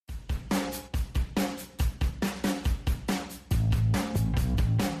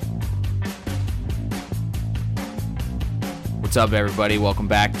What's up, everybody? Welcome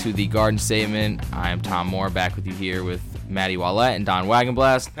back to the Garden Statement. I am Tom Moore, back with you here with Maddie Wallette and Don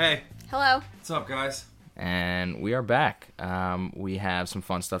Wagenblast. Hey. Hello. What's up, guys? And we are back. We have some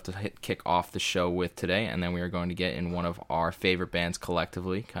fun stuff to kick off the show with today, and then we are going to get in one of our favorite bands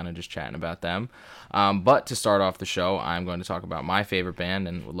collectively, kind of just chatting about them. But to start off the show, I'm going to talk about my favorite band,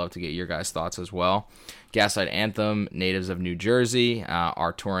 and would love to get your guys' thoughts as well. Gaslight Anthem, natives of New Jersey,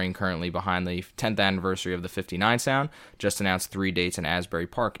 are touring currently behind the 10th anniversary of the 59 Sound. Just announced 3 dates in Asbury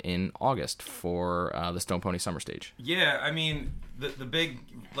Park in August for the Stone Pony Summer Stage. Yeah, I mean, the big,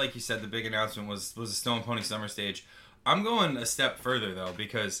 like you said, the big announcement was the Stone Pony Summer Stage. I'm going a step further, though,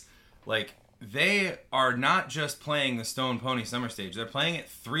 because, like, they are not just playing the Stone Pony Summer Stage. They're playing it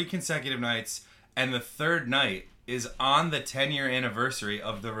 3 consecutive nights, and the third night is on the 10-year anniversary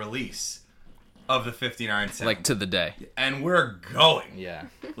of the release of the 59 Sound. Like, to the day. And we're going. Yeah.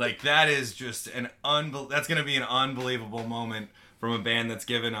 Like, that is just that's going to be an unbelievable moment from a band that's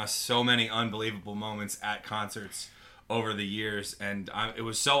given us so many unbelievable moments at concerts over the years. And it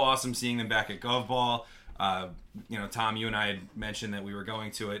was so awesome seeing them back at Gov Ball. Tom, you and I had mentioned that we were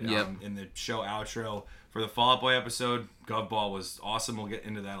going to it in the show outro for the Fall Out Boy episode. Gov Ball was awesome. We'll get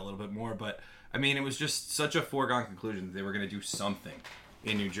into that a little bit more. But, I mean, it was just such a foregone conclusion that they were going to do something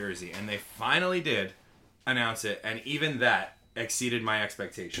in New Jersey. And they finally did announce it. And even that exceeded my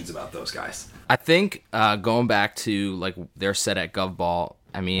expectations about those guys. I think going back to like their set at Gov Ball,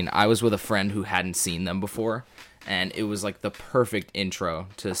 I mean, I was with a friend who hadn't seen them before. And it was like the perfect intro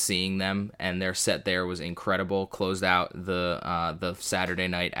to seeing them, and their set there was incredible. Closed out the Saturday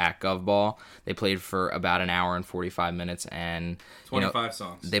night at Gov Ball. They played for about an hour and 45 minutes, and 25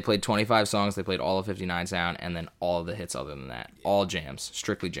 songs. They played 25 songs. They played all of 59 Sound, and then all of the hits other than that. All jams,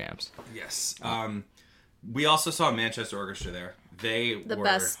 strictly jams. Yes. We also saw Manchester Orchestra there. They the were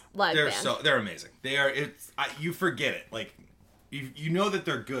best live band. They're amazing. They are. You forget it. Like. You know that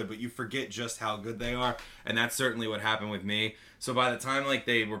they're good, but you forget just how good they are, and that's certainly what happened with me. So by the time like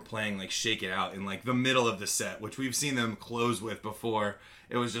they were playing like Shake It Out in like the middle of the set, which we've seen them close with before,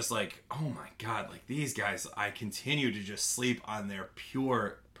 it was just like, oh my god, like these guys, I continue to just sleep on their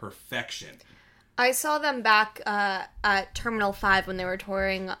pure perfection. I saw them back at Terminal 5 when they were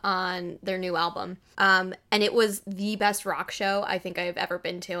touring on their new album, and it was the best rock show I think I've ever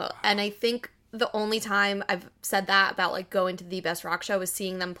been to, and I think the only time I've said that about like going to the best rock show was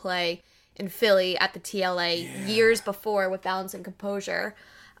seeing them play in Philly at the TLA years before with Balance and Composure.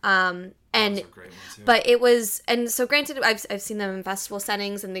 And but it was, and so granted, I've seen them in festival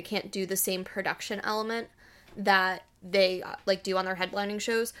settings, and they can't do the same production element that they like do on their headlining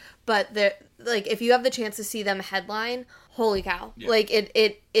shows. But like if you have the chance to see them headline, holy cow! Yeah. Like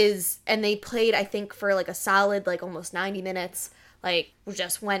it is, and they played I think for like a solid like almost 90 minutes. Like,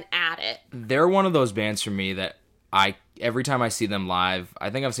 just went at it. They're one of those bands for me that every time I see them live, I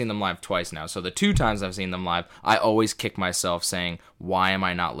think I've seen them live twice now. So the 2 times I've seen them live, I always kick myself saying, why am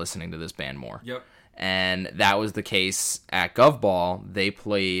I not listening to this band more? Yep. And that was the case at Gov Ball. They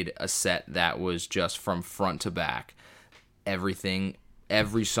played a set that was just from front to back. Every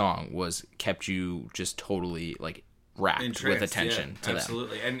song kept you just totally, like, wrapped with attention to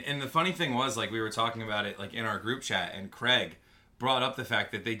absolutely. them. Absolutely. And the funny thing was, like, we were talking about it, like, in our group chat, and Craig brought up the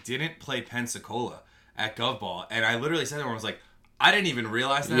fact that they didn't play Pensacola at Gov Ball, and I literally said to him, I was like, I didn't even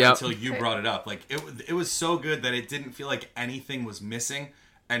realize that until you brought it up. Like, it was so good that it didn't feel like anything was missing,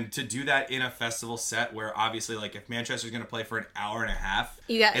 and to do that in a festival set where obviously, like, if Manchester's going to play for an hour and a half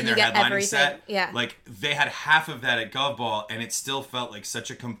in their headlining everything. set, like, they had half of that at Gov Ball, and it still felt like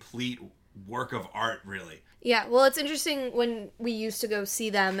such a complete work of art, really. Yeah, well, it's interesting when we used to go see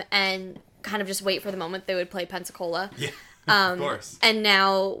them and kind of just wait for the moment they would play Pensacola. Yeah. Of course. And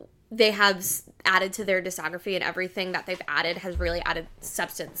now they have added to their discography, and everything that they've added has really added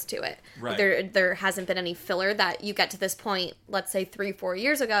substance to it. Right. There hasn't been any filler that you get to this point, let's say 3-4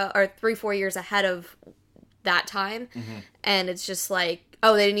 years ago, or 3-4 years ahead of that time, and it's just like,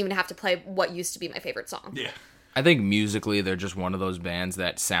 oh, they didn't even have to play what used to be my favorite song. Yeah. I think musically they're just one of those bands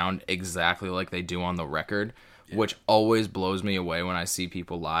that sound exactly like they do on the record. Which always blows me away when I see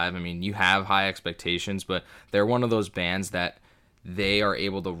people live. I mean, you have high expectations, but they're one of those bands that they are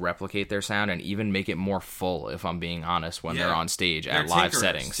able to replicate their sound and even make it more full, if I'm being honest, when they're on stage at live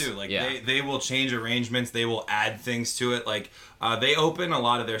settings. Too. Like, they will change arrangements. They will add things to it. Like, they open a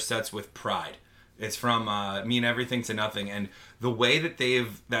lot of their sets with Pride. It's from Mean Everything to Nothing. And the way that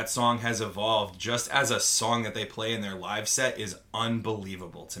that song has evolved just as a song that they play in their live set is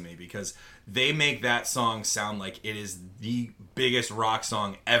unbelievable to me, because they make that song sound like it is the biggest rock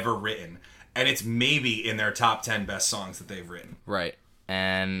song ever written. And it's maybe in their top 10 best songs that they've written. Right.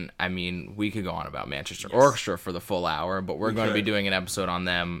 And I mean, we could go on about Manchester Orchestra for the full hour, but we're going to be doing an episode on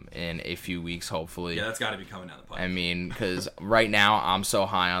them in a few weeks, hopefully. Yeah, that's got to be coming down the pipe. I mean, because right now I'm so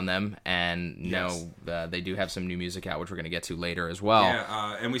high on them, and they do have some new music out, which we're going to get to later as well.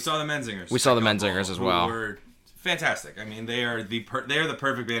 Yeah, and we saw the Menzingers. We saw the Menzingers as well. Who were fantastic. I mean, they are the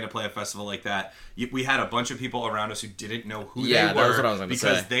perfect band to play a festival like that. We had a bunch of people around us who didn't know who they were. That was what I was going to say.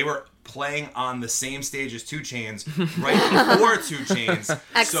 Because they were playing on the same stage as 2 Chainz right before 2 Chainz.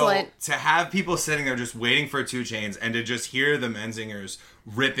 Excellent. So to have people sitting there just waiting for 2 Chainz and to just hear the Menzingers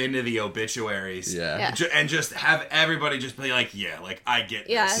rip into the obituaries and just have everybody just be like, I get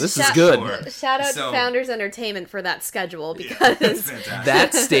this. This is good. Shout out to Founders Entertainment for that schedule, because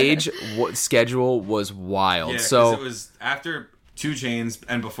that stage schedule was wild. Yeah, so it was after 2 Chainz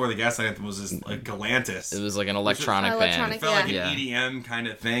and before the Gaslight Anthem was this like Galantis. It was like an electronic band. It felt like an EDM kind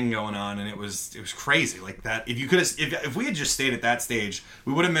of thing going on, and it was crazy. Like that, if we had just stayed at that stage,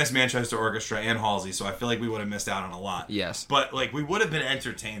 we would have missed Manchester Orchestra and Halsey. So I feel like we would have missed out on a lot. Yes, but like we would have been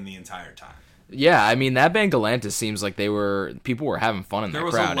entertained the entire time. Yeah, I mean that band Galantis seems like people were having fun in that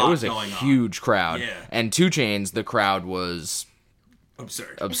crowd. It was a huge crowd, and 2 Chainz, the crowd was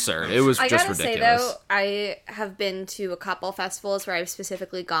absurd. It was just ridiculous. I gotta say though, I have been to a couple festivals where I've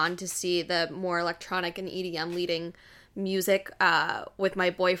specifically gone to see the more electronic and EDM leading music with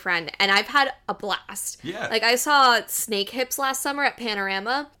my boyfriend, and I've had a blast. Yeah, like I saw Snake Hips last summer at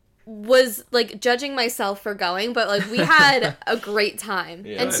Panorama. Was like judging myself for going, but like we had a great time.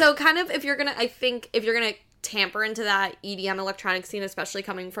 And so kind of if you're gonna tamper into that EDM electronic scene, especially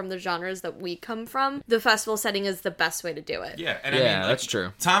coming from the genres that we come from, the festival setting is the best way to do it. Yeah, and I mean, that's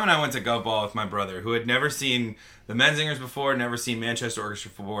true. Tom and I went to Gov Ball with my brother, who had never seen the Menzingers before, never seen Manchester Orchestra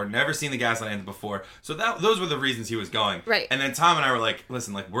before, never seen the Gaslight Anthem before. So those were the reasons he was going. Right. And then Tom and I were like,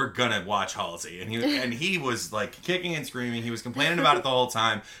 listen, like we're gonna watch Halsey, and he was like kicking and screaming. He was complaining about it the whole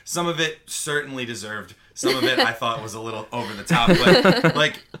time. Some of it certainly deserved. Some of it I thought was a little over the top, but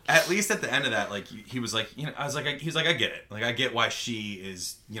like at least at the end of that, like he was like, I get it. Like I get why she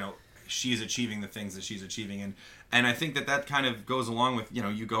is, she's achieving the things that she's achieving, and I think that kind of goes along with,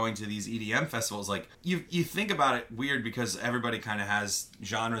 you going to these EDM festivals. Like you think about it weird because everybody kind of has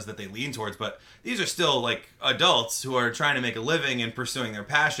genres that they lean towards, but these are still like adults who are trying to make a living and pursuing their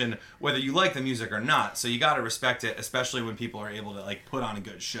passion, whether you like the music or not. So you got to respect it, especially when people are able to like put on a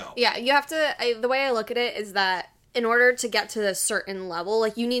good show. Yeah, you have to. The way I look at it is that in order to get to a certain level,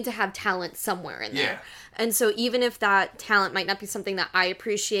 like you need to have talent somewhere in there. Yeah. And so even if that talent might not be something that I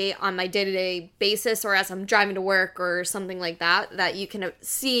appreciate on my day-to-day basis or as I'm driving to work or something like that, that you can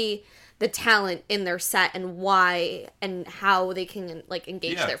see the talent in their set and why and how they can like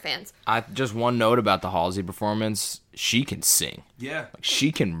engage their fans. Just one note about the Halsey performance, she can sing. Yeah. Like,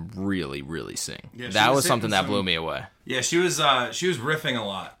 she can really, really sing. Yeah, that was something that blew me away. Yeah, she was riffing a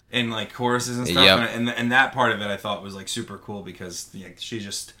lot in like choruses and stuff, and that part of it I thought was like super cool because she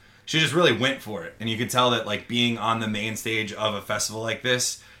just really went for it, and you could tell that like being on the main stage of a festival like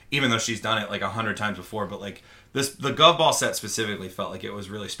this, even though she's done it like 100 times before, but like the Gov Ball set specifically felt like it was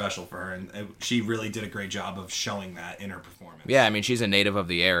really special for her, and she really did a great job of showing that in her performance. Yeah, I mean she's a native of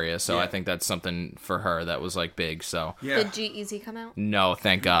the area, so I think that's something for her that was like big. So Did G-Eazy come out? No,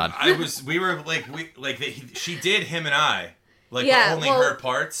 thank God. She did Him and I. Like only her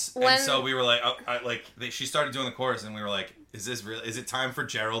parts, and so we were like, she started doing the chorus, and we were like, "Is this real? Is it time for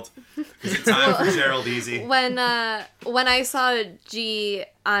Gerald? Is it time for Gerald Easy?" When I saw G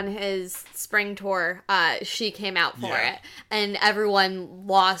on his spring tour, she came out for it, and everyone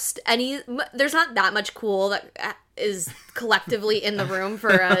lost. There's not that much cool that is collectively in the room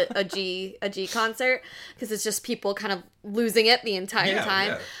for a G concert because it's just people kind of losing it the entire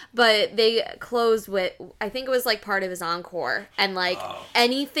time. But they closed with, I think it was like part of his encore, and like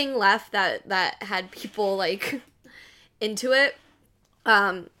anything left that had people like into it,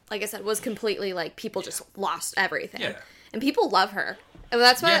 like I said, was completely like people just lost everything, and people love her. And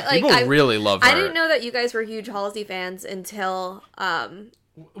that's why like people really love her. I didn't know that you guys were huge Halsey fans until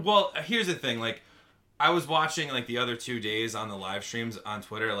Well, here's the thing, like I was watching like the other 2 days on the live streams on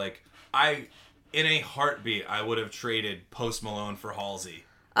Twitter. Like in a heartbeat, I would have traded Post Malone for Halsey.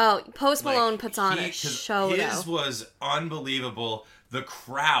 Oh, Post Malone puts on a show. His was unbelievable. The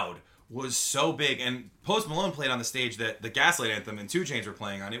crowd was so big, and Post Malone played on the stage that the Gaslight Anthem and 2 Chainz were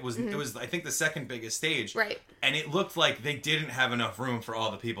playing on. It was I think the second biggest stage. Right. And it looked like they didn't have enough room for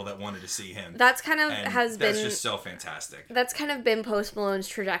all the people that wanted to see him. That's kind of that's just so fantastic. That's kind of been Post Malone's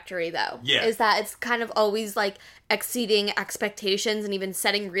trajectory, though. Yeah. Is that it's kind of always like exceeding expectations and even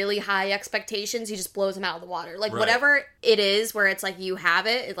setting really high expectations. He just blows them out of the water. Like whatever it is where it's like you have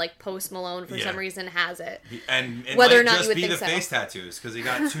it, like Post Malone for some reason has it. And it whether might or not just you would be think the so. face tattoos, because he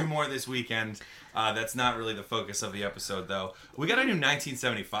got 2 more this weekend. That's not really the focus of the episode, though. We got a new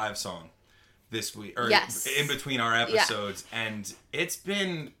 1975 song this week, or in between our episodes, and it's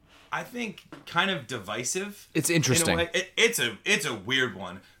been, I think, kind of divisive. It's interesting. In a way. It's a weird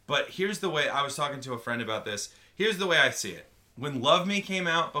one, but here's the way, I was talking to a friend about this. Here's the way I see it. When Love Me came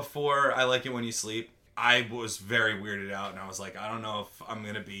out before I Like It When You Sleep, I was very weirded out, and I was like, I don't know if I'm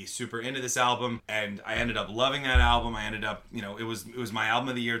going to be super into this album, and I ended up loving that album. I ended up, it was my album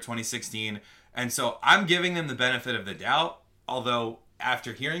of the year 2016, and so I'm giving them the benefit of the doubt, although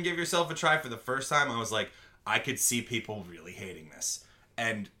after hearing Give Yourself a Try for the first time, I was like, I could see people really hating this.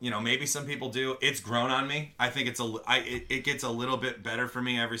 And, maybe some people do. It's grown on me. I think it gets a little bit better for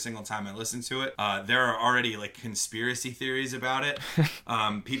me every single time I listen to it. There are already, conspiracy theories about it.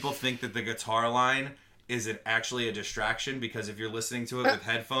 People think that the guitar line is actually a distraction, because if you're listening to it with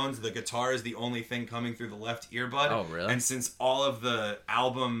headphones, the guitar is the only thing coming through the left earbud. Oh, really? And since all of the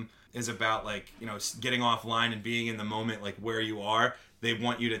album is about, getting offline and being in the moment, where you are, they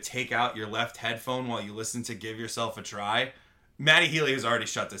want you to take out your left headphone while you listen to Give Yourself a Try. Matty Healy has already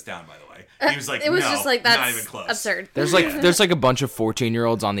shut this down, by the way. He was like, it was no, just like, not that's even close. absurd. There's a bunch of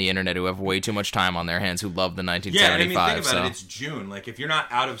 14-year-olds on the internet who have way too much time on their hands who love the 1975. Yeah, and I mean, think about it. It's June. If you're not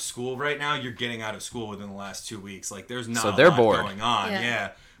out of school right now, you're getting out of school within the last 2 weeks. There's not a lot bored. going on.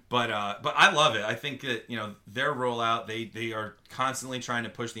 Yeah. But I love it. I think that, their rollout, they are constantly trying to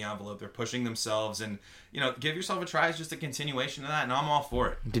push the envelope. They're pushing themselves, and, Give Yourself a Try is just a continuation of that, and I'm all for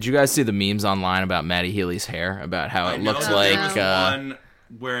it. Did you guys see the memes online about Matty Healy's hair? About how it looks like... one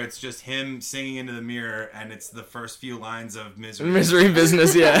where it's just him singing into the mirror, and it's the first few lines of Misery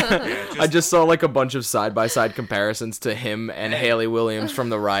Business, yeah. Yeah, I just saw a bunch of side-by-side comparisons to him and Haley Williams from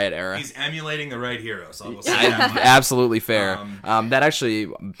the Riot era. He's emulating the right heroes. I will say that much. Absolutely fair. That actually,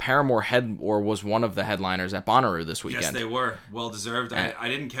 Paramore was one of the headliners at Bonnaroo this weekend. Yes, they were. Well deserved. I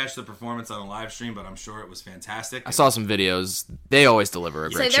didn't catch the performance on a live stream, but I'm sure it was fantastic. I saw some videos. They always deliver a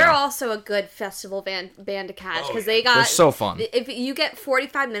great So show. they're also a good festival band to catch, because they're so fun. If you get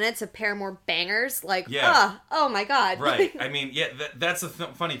 45 minutes of Paramore bangers, oh my god. Right. I mean, that's the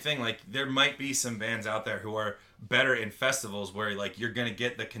funny thing. There might be some bands out there who are better in festivals where, you're going to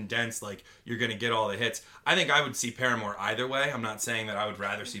get the condensed, you're going to get all the hits. I think I would see Paramore either way. I'm not saying that I would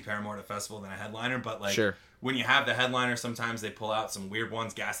rather see Paramore at a festival than a headliner, but, sure. When you have the headliner, sometimes they pull out some weird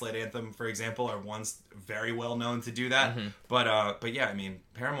ones. Gaslight Anthem, for example, are ones very well known to do that. Mm-hmm. But yeah, I mean,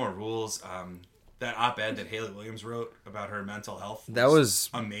 Paramore rules. That op-ed that Haley Williams wrote about her mental health was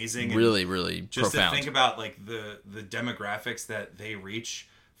amazing. Really, really just profound. To think about the demographics that they reach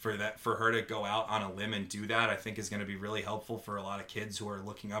for her to go out on a limb and do that, I think is going to be really helpful for a lot of kids who are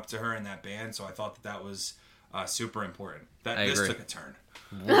looking up to her in that band. So I thought that was super important. This agree. took a turn.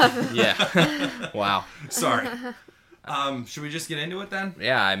 Yeah. Wow. Sorry. Should we just get into it then?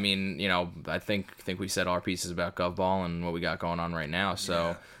 Yeah, I mean, I think we said our pieces about Govball and what we got going on right now.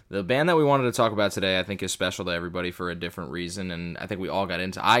 So the band that we wanted to talk about today, I think, is special to everybody for a different reason, and I think we all got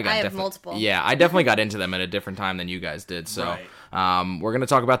into. I have multiple. Yeah, I definitely got into them at a different time than you guys did. So, we're gonna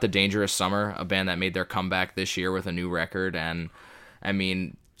talk about the Dangerous Summer, a band that made their comeback this year with a new record, and I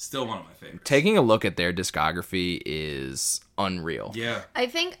mean, still one of my favorites. Taking a look at their discography is unreal. Yeah. I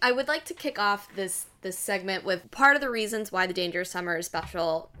think I would like to kick off this segment with part of the reasons why the Dangerous Summer is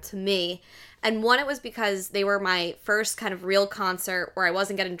special to me. And one, it was because they were my first kind of real concert where I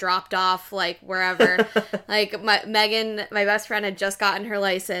wasn't getting dropped off wherever. Megan, my best friend, had just gotten her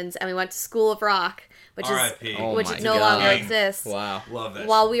license, and we went to School of Rock, which no longer exists. Wow, love that.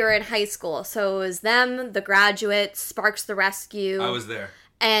 While we were in high school, so it was them, The Graduate, Sparks the Rescue. I was there.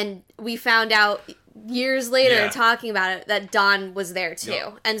 And we found out years later, talking about it, that Don was there too.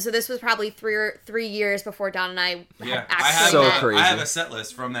 Yep. And so this was probably 3 years before Don and I had actually met. Crazy. I have a set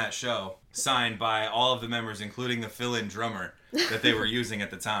list from that show signed by all of the members, including the fill-in drummer that they were using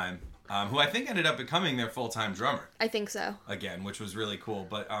at the time, who I think ended up becoming their full-time drummer. I think so. Again, which was really cool.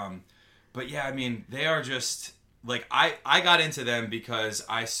 But yeah, I mean, they are just I got into them because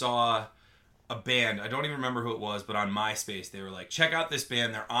I saw a band, I don't even remember who it was, but on MySpace, they were like, check out this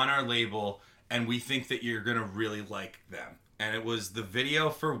band, they're on our label, and we think that you're going to really like them. And it was the video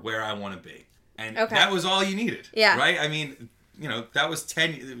for Where I Want to Be. And that was all you needed. Yeah. Right? I mean, that was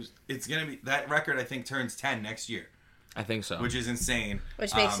 10. It's gonna be that record. I think turns 10 next year. I think so. Which is insane.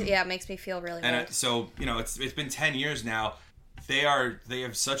 Which makes me feel really and old. So it's been 10 years now. They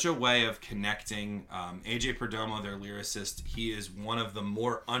have such a way of connecting. AJ Perdomo, their lyricist, he is one of the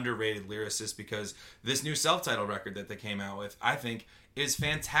more underrated lyricists because this new self-titled record that they came out with, I think, is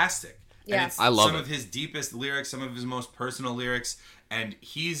fantastic. Yeah, and it's I love some it. of his deepest lyrics, some of his most personal lyrics, and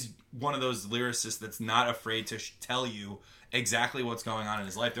he's one of those lyricists that's not afraid to tell you exactly what's going on in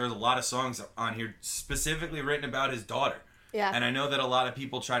his life. There's a lot of songs on here specifically written about his daughter. Yeah. And I know that a lot of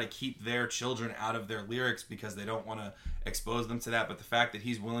people try to keep their children out of their lyrics because they don't want to expose them to that. But the fact that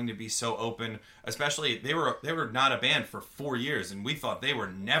he's willing to be so open, especially they were not a band for 4 years, and we thought they were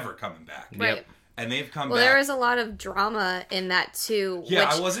never coming back. Right. Yep. And they've come Well, back. there is a lot of drama in that too. Yeah,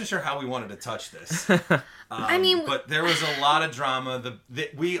 which, I wasn't sure how we wanted to touch this. I mean, but there was a lot of drama.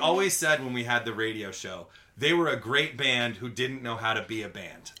 We always said when we had the radio show, they were a great band who didn't know how to be a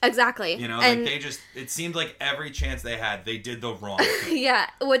band. exactly. Like it seemed like every chance they had, they did the wrong thing. Yeah.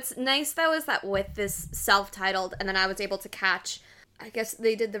 What's nice though is that with this self-titled, and then I was able to catch. I guess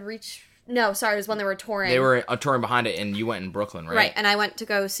they did the Reach. No, sorry, it was when they were touring. They were touring behind it, and you went in Brooklyn, right? Right, and I went to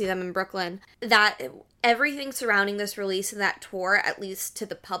go see them in Brooklyn. That everything surrounding this release and that tour, at least to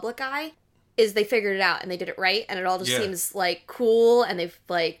the public eye, is they figured it out and they did it right, and it all just seems like cool, and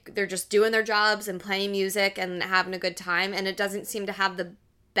they're just doing their jobs and playing music and having a good time, and it doesn't seem to have the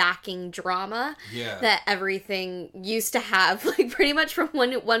backing drama that everything used to have, like pretty much from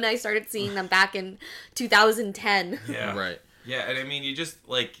when I started seeing them back in 2010. Yeah, Right. Yeah, and I mean, you just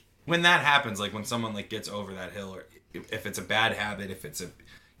like when that happens, like when someone like gets over that hill, or if it's a bad habit, if it's a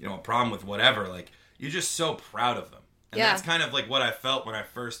a problem with whatever, like you're just so proud of them, and that's kind of like what I felt when I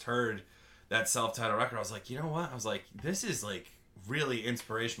first heard that self-titled record. I was like, you know what? I was like, this is like really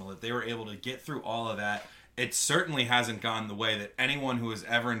inspirational that they were able to get through all of that. It certainly hasn't gone the way that anyone who was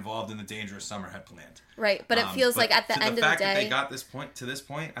ever involved in the Dangerous Summer had planned. Right, but it feels like at the end of the day, the fact that they got to this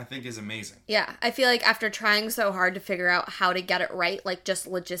point, I think is amazing. Yeah, I feel like after trying so hard to figure out how to get it right, like just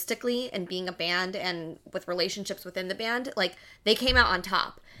logistically and being a band and with relationships within the band, like they came out on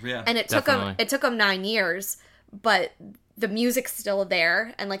top. Yeah, and it took them 9 years, but the music's still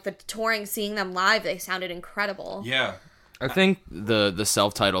there, and like the touring, seeing them live, they sounded incredible. Yeah. I think the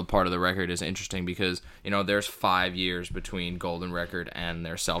self-titled part of the record is interesting because, there's 5 years between Golden Record and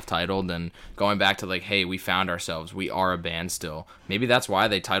their self-titled, and going back to like, hey, we found ourselves, we are a band still. Maybe that's why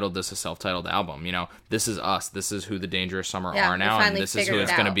they titled this a self-titled album. This is us. This is who the Dangerous Summer are now, and this is who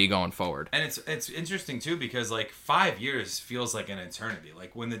it's going to be going forward. And it's interesting too because like 5 years feels like an eternity.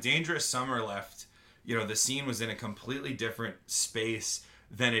 Like when the Dangerous Summer left, the scene was in a completely different space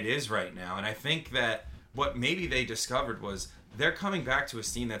than it is right now. And I think that what maybe they discovered was they're coming back to a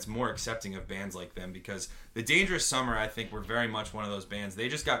scene that's more accepting of bands like them, because the Dangerous Summer, I think, were very much one of those bands. They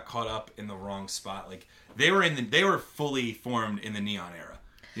just got caught up in the wrong spot. Like they were fully formed in the Neon era.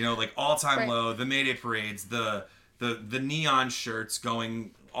 Like All Time Low, the Mayday Parades, the neon shirts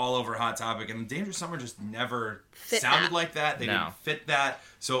going all over Hot Topic, and the Dangerous Summer just never sounded like that. They didn't fit that.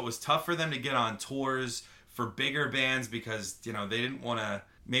 So it was tough for them to get on tours for bigger bands because, they didn't want to.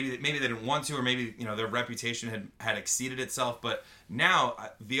 Maybe they didn't want to, or maybe their reputation had exceeded itself. But now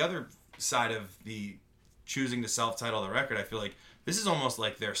the other side of the choosing to self-title the record, I feel like this is almost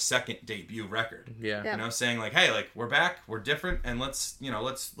like their second debut record. Yeah. Saying like, hey, like we're back, we're different, and let's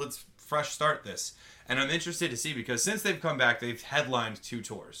fresh start this. And I'm interested to see because since they've come back, they've headlined 2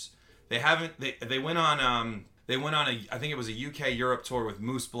 tours. They went on I think it was a UK Europe tour with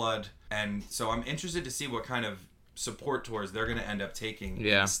Moose Blood, and so I'm interested to see what kind of support tours they're going to end up taking in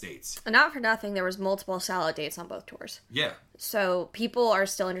the States. And not for nothing, there was multiple salad dates on both tours. Yeah. So people are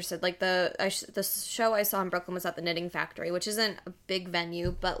still interested. Like the show I saw in Brooklyn was at the Knitting Factory, which isn't a big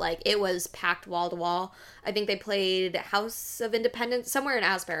venue, but like it was packed wall to wall. I think they played House of Independence somewhere in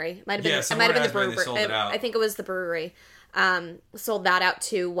Asbury. It might have been the brewery. I think it was the brewery. Sold that out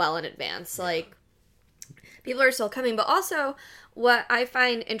too well in advance. Like people are still coming, but also what I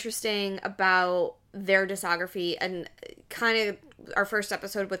find interesting about their discography, and kind of our first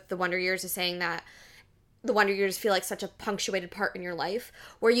episode with the Wonder Years is saying that the Wonder Years feel like such a punctuated part in your life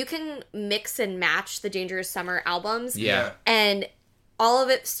where you can mix and match the Dangerous Summer albums. Yeah. And all of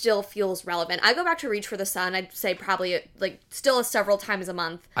it still feels relevant. I go back to Reach for the Sun, I'd say probably like still several times a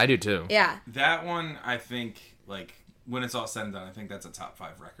month. I do too. Yeah. That one, I think, like when it's all said and done, I think that's a top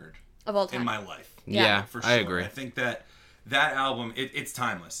 5 record of all time in my life. Yeah, for sure. I agree. I think that album, it's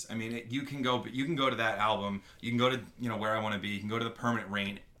timeless. I mean, you can go to that album. You can go to Where I Want to Be. You can go to The Permanent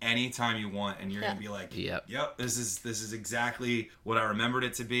Rain. anytime you want, and you're gonna be like, Yep, this is exactly what I remembered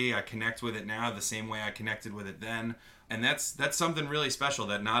it to be. I connect with it now the same way I connected with it then, and that's something really special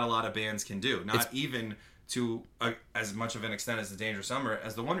that not a lot of bands can do. Not even to as much of an extent as the Dangerous Summer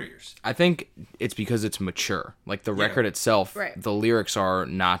as the Wonder Years. I think it's because it's mature. Like the record itself, the lyrics are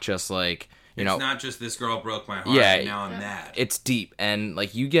not just like, you know, it's not just this girl broke my heart and now I'm mad. It's deep, and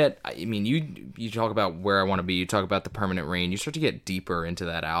like you get, I mean, you talk about Where I Want to Be, you talk about The Permanent Rain, you start to get deeper into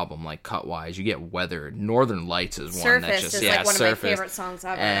that album, like cut wise. You get Weathered, Northern Lights is one Surfaced that's just is like one of my Surfaced. favorite songs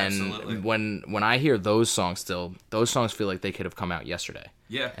ever. And Absolutely. when I hear those songs still, those songs feel like they could have come out yesterday.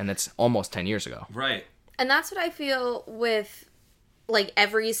 Yeah. And it's almost 10 years ago. Right. And that's what I feel with, like,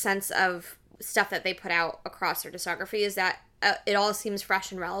 every sense of stuff that they put out across their discography is that it all seems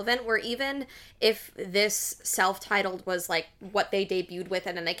fresh and relevant, where even if this self-titled was, like, what they debuted with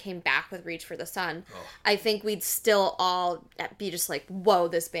and then they came back with Reach for the Sun, I think we'd still all be just like, whoa,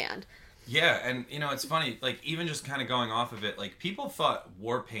 this band. Yeah, and, you know, it's funny, like, even just kind of going off of it, like, people thought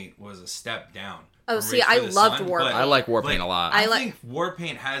Warpaint was a step down. Oh, see, I loved Warpaint. I like Warpaint a lot. I think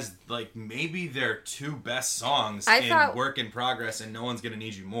Warpaint has, like, maybe their two best songs in Work in Progress and No One's Gonna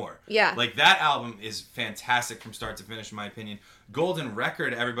Need You More. Yeah. Like, that album is fantastic from start to finish, in my opinion. Golden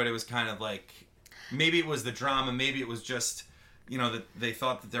Record, everybody was kind of like, maybe it was the drama, maybe it was just, you know, that they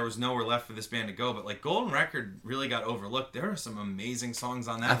thought that there was nowhere left for this band to go. But, like, Golden Record really got overlooked. There are some amazing songs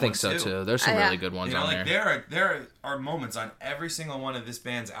on that one, I think so, too. There's some really good ones on there. There are moments on every single one of this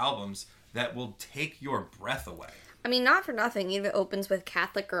band's albums that will take your breath away. I mean, not for nothing. It opens with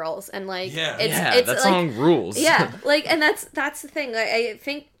Catholic Girls, and like, it's that like, song rules. Yeah, like, and that's the thing. Like, I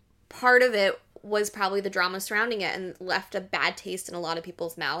think part of it was probably the drama surrounding it, and left a bad taste in a lot of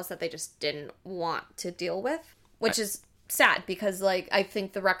people's mouths that they just didn't want to deal with, which is sad because, like, I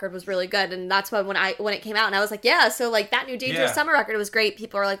think the record was really good, and that's why when it came out, and I was like, yeah, so like that new Dangerous Summer record was great.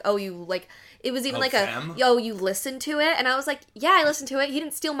 People are like, oh, you like. It was even you listened to it? And I was like, yeah, I listened to it. He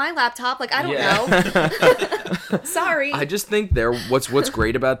didn't steal my laptop. Like, I don't know. Sorry. I just think what's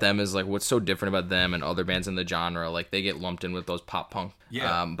great about them is, like, what's so different about them and other bands in the genre, like, they get lumped in with those pop punk.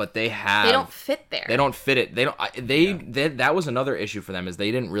 Yeah. But they don't fit there. They don't fit it. That was another issue for them, is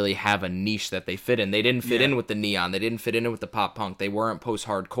they didn't really have a niche that they fit in. They didn't fit in with the neon. They didn't fit in with the pop punk. They weren't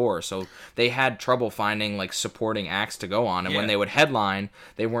post-hardcore. So they had trouble finding, like, supporting acts to go on. And when they would headline,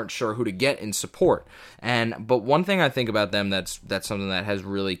 they weren't sure who to get in support. But one thing I think about them that's something that has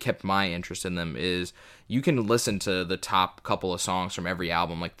really kept my interest in them is you can listen to the top couple of songs from every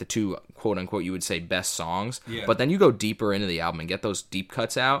album, like the two quote unquote you would say best songs, but then you go deeper into the album and get those deep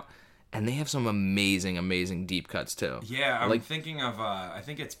cuts out, and they have some amazing deep cuts too. Yeah, I'm thinking of I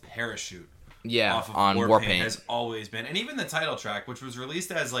think it's Parachute. Yeah, off of on Warpaint has always been, and even the title track, which was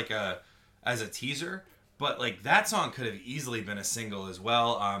released as like a teaser. But, like, that song could have easily been a single as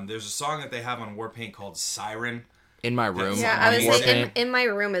well. There's a song that they have on Warpaint called Siren. In My Room. Yeah, I was saying In My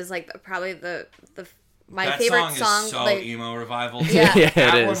Room is, like, probably my favorite song. That song is so like, emo revival. Yeah,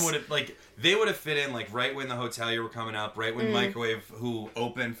 that one would have, like, they would have fit in, like, right when The Hotelier were coming up, right when Microwave, who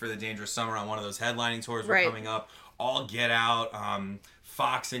opened for the Dangerous Summer on one of those headlining tours, were coming up. All Get Out,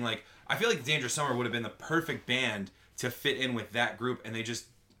 Foxing. Like, I feel like the Dangerous Summer would have been the perfect band to fit in with that group, and they just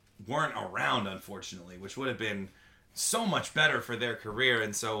weren't around, unfortunately, which would have been so much better for their career.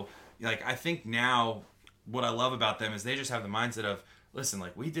 And so, like, I think now what I love about them is they just have the mindset of, listen,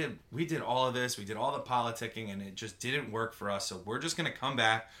 like, we did all of this, we did all the politicking, and it just didn't work for us, so we're just going to come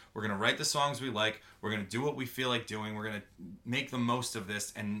back, we're going to write the songs we like, we're going to do what we feel like doing, we're going to make the most of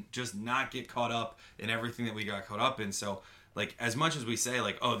this and just not get caught up in everything that we got caught up in. So, like, as much as we say,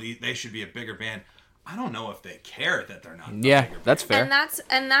 like, oh, they should be a bigger band, I don't know if they care that they're not. Yeah, that's fair. And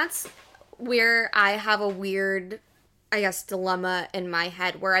that's where I have a weird, I guess, dilemma in my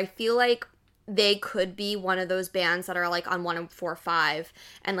head, where I feel like they could be one of those bands that are like on 104.5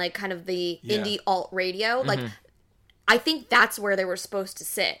 and like kind of the indie alt radio. Like, I think that's where they were supposed to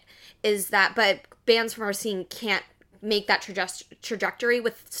sit. Is that, but bands from our scene can't make that trajectory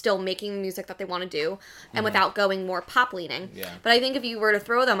with still making the music that they want to do and without going more pop leaning. Yeah. But I think if you were to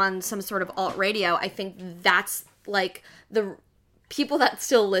throw them on some sort of alt radio, I think that's like the people that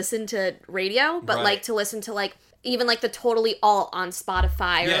still listen to radio, but like to listen to like even like the totally alt on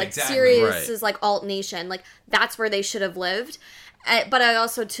Spotify or like Sirius is like Alt Nation. Like that's where they should have lived. But I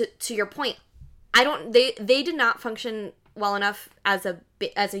also, to your point, they did not function well enough as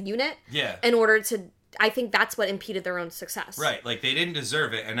a unit in order to, I think that's what impeded their own success. Right. Like, they didn't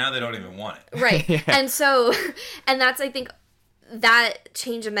deserve it, and now they don't even want it. Right. And so, and that's, I think, that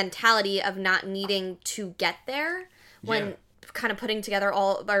change of mentality of not needing to get there when kind of putting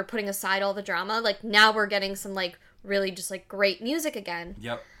aside all the drama. Like, now we're getting some, like, really just like great music again.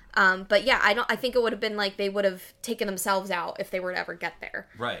 Yep. But yeah, I think it would have been like they would have taken themselves out if they were to ever get there.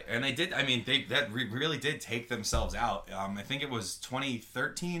 Right, and they did. I mean, really did take themselves out. I think it was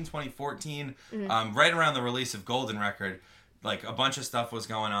 2013, 2014, right around the release of Golden Record. Like a bunch of stuff was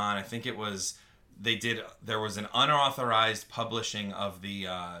going on. I think it was there was an unauthorized publishing of the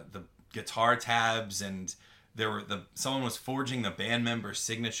guitar tabs, and someone was forging the band members'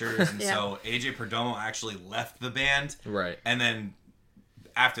 signatures, and so AJ Perdomo actually left the band. Right, and then.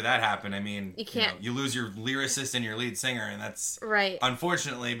 After that happened, I mean, you lose your lyricist and your lead singer, and that's right.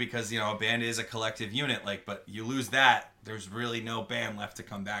 Unfortunately, because a band is a collective unit. But you lose that, there's really no band left to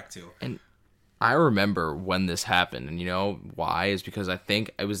come back to. And I remember when this happened, and you know why is because I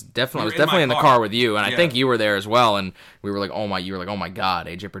think I was definitely in the car with you, and I think you were there as well, and we were like, oh my god,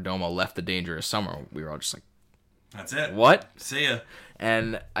 AJ Perdomo left the Dangerous Summer. We were all just like, that's it. What? See ya.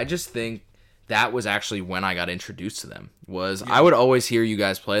 And I just think that was actually when I got introduced to them. I would always hear you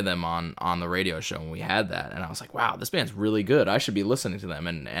guys play them on the radio show when we had that, and I was like, wow, this band's really good. I should be listening to them.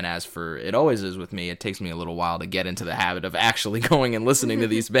 And as for it always is with me, it takes me a little while to get into the habit of actually going and listening to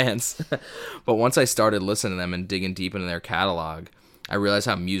these bands. But once I started listening to them and digging deep into their catalog, I realized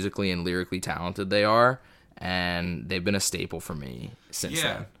how musically and lyrically talented they are, and they've been a staple for me since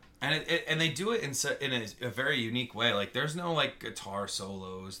then. And they do it in a very unique way. Like, there's no, like, guitar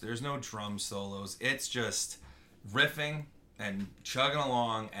solos. There's no drum solos. It's just riffing and chugging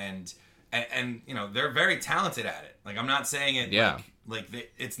along. And they're very talented at it. Like, I'm not saying it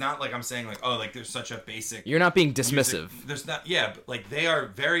it's not like I'm saying, like, oh, like, there's such a basic... You're not being dismissive. Music. There's not... Yeah, but, like, they are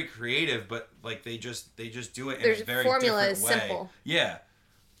very creative, but, like, they just do it in There's a very formula different is way. simple. Yeah.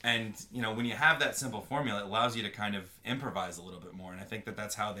 And, when you have that simple formula, it allows you to kind of improvise a little bit more. And I think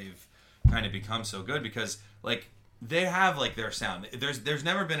that's how they've kind of become so good because, like, they have, like, their sound. There's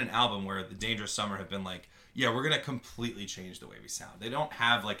never been an album where the Dangerous Summer have been like, yeah, we're going to completely change the way we sound. They don't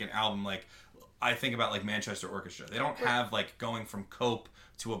have, like, an album like, I think about, like, Manchester Orchestra. They don't have, like, going from Cope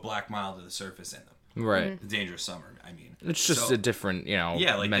to a Black Mile to the Surface in them. Right. The Dangerous Summer, I mean. It's just a different,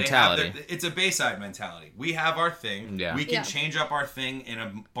 like mentality. It's a Bayside mentality. We have our thing. Yeah. We can change up our thing in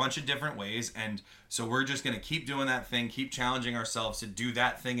a bunch of different ways. And so we're just going to keep doing that thing, keep challenging ourselves to do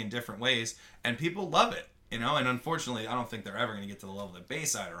that thing in different ways. And people love it, And unfortunately, I don't think they're ever going to get to the level that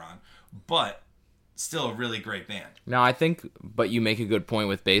Bayside are on. But still a really great band. No, but you make a good point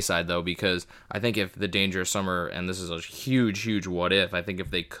with Bayside, though, because I think if the Dangerous Summer, and this is a huge, huge what if, I think if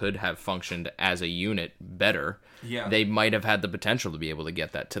they could have functioned as a unit better, they might have had the potential to be able to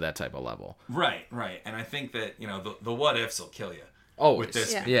get that to that type of level. Right. And I think that, the what ifs will kill you. Always. With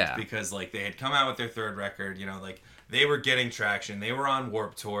this band, because, they had come out with their third record, they were getting traction, they were on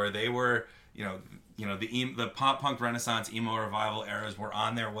Warped Tour, they were, the pop-punk renaissance, emo revival eras were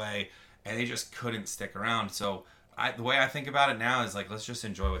on their way, and they just couldn't stick around. So the way I think about it now is let's just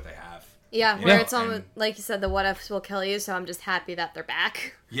enjoy what they have. Yeah, where it's almost like you said, the what ifs will kill you. So I'm just happy that they're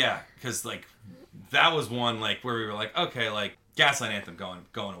back. Yeah, because that was one where we were okay, Gaslight Anthem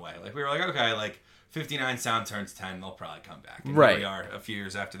going away. We were okay, 59 Sound turns 10, they'll probably come back. And here we are a few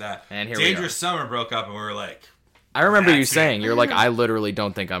years after that. And here Dangerous Summer broke up, and we were I remember you saying, you're I literally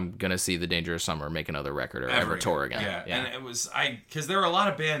don't think I'm going to see the Dangerous Summer make another record or ever tour again. Yeah, and it was, because there were a lot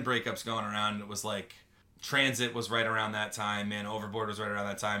of band breakups going around, and it was Transit was right around that time, Man Overboard was right around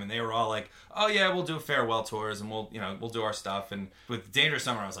that time, and they were all oh yeah, we'll do farewell tours, and we'll do our stuff. And with Dangerous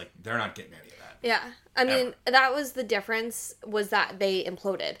Summer, I was they're not getting any of that. Yeah, I mean, that was the difference, was that they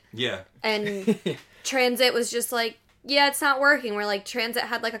imploded. Yeah. And Transit was just yeah, it's not working. We're Transit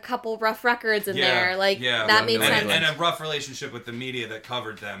had a couple rough records in there. That made sense. And a rough relationship with the media that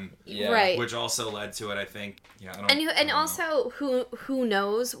covered them. Yeah. Right. Which also led to it, I think. Yeah. Also, who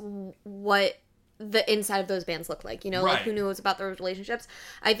knows what the inside of those bands look like? Who knows about those relationships?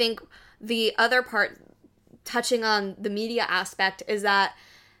 I think the other part, touching on the media aspect, is that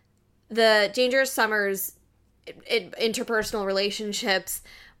the Dangerous Summers interpersonal relationships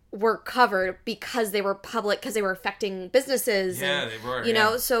were covered because they were public, because they were affecting businesses. Yeah, they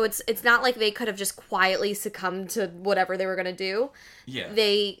were. So it's not like they could have just quietly succumbed to whatever they were going to do. Yeah.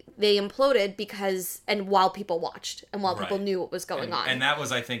 They imploded while people watched and while people knew what was going on. And that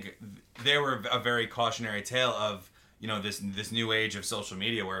was, I think, they were a very cautionary tale of, this new age of social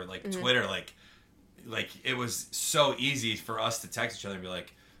media where Twitter, it was so easy for us to text each other and be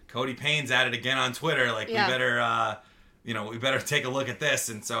Cody Payne's at it again on Twitter. We better we better take a look at this.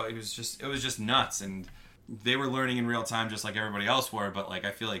 And so it was just nuts. And they were learning in real time just like everybody else were. But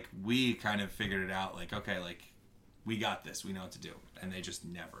I feel we kind of figured it out. Okay, we got this. We know what to do. And they just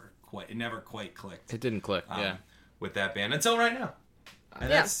never quite clicked. It didn't click, with that band until right now.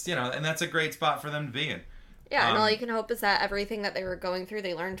 And that's, and that's a great spot for them to be in. Yeah, and all you can hope is that everything that they were going through,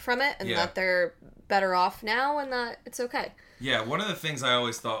 they learned from it, and that they're better off now, and that it's okay. Yeah, one of the things I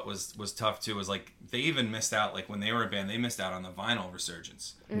always thought was tough too was like they even missed out, like when they were a band, they missed out on the vinyl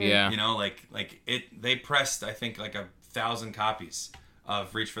resurgence. Mm-hmm. Yeah, you know, they pressed I think like 1,000 copies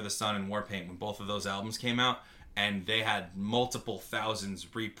of Reach for the Sun and Warpaint when both of those albums came out, and they had multiple thousands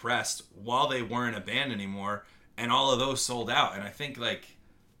repressed while they weren't a band anymore, and all of those sold out. And I think like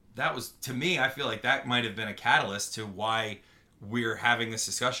that was, to me, I feel like that might have been a catalyst to why we're having this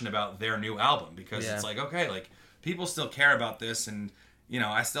discussion about their new album, because it's like, okay, like people still care about this, and you know,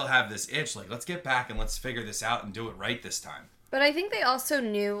 I still have this itch, like let's get back and let's figure this out and do it right this time. But I think they also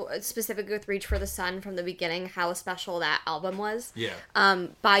knew, specifically with Reach for the Sun from the beginning, how special that album was. Yeah.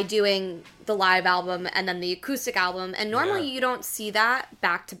 By doing the live album and then the acoustic album. And normally you don't see that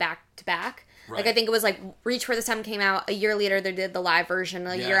back to back to back. Right. Like, I think it was like Reach for the Sun came out. A year later, they did the live version.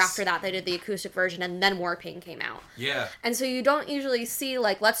 A year after that, they did the acoustic version. And then Warpaint came out. Yeah. And so you don't usually see,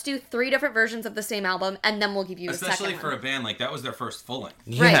 like, let's do 3 different versions of the same album, and then we'll give you a second one. Especially for a band, like, that was their first full length.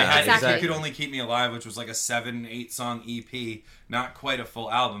 Yeah, right, exactly. You Could Only Keep Me Alive, which was like a 7-8 song EP, not quite a full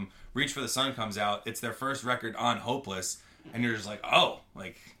album. Reach for the Sun comes out. It's their first record on Hopeless. And you're just like, oh,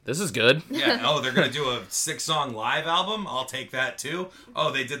 like... this is good. Yeah, oh, they're going to do a 6-song live album? I'll take that, too.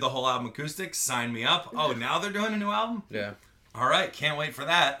 Oh, they did the whole album acoustic? Sign me up. Oh, now they're doing a new album? Yeah. All right, can't wait for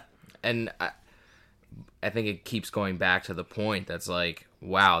that. And I think it keeps going back to the point that's like,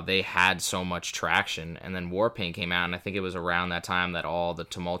 wow, they had so much traction, and then Warpaint came out, and I think it was around that time that all the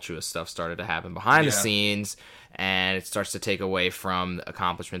tumultuous stuff started to happen behind the scenes, and it starts to take away from the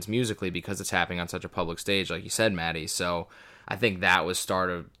accomplishments musically because it's happening on such a public stage, like you said, Maddie. So I think that was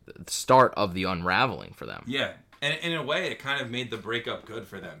the start of the unraveling for them. Yeah, and in a way, it kind of made the breakup good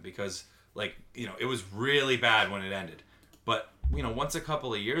for them because, like, you know, it was really bad when it ended. But, you know, once a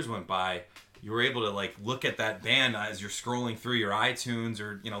couple of years went by, you were able to, like, look at that band as you're scrolling through your iTunes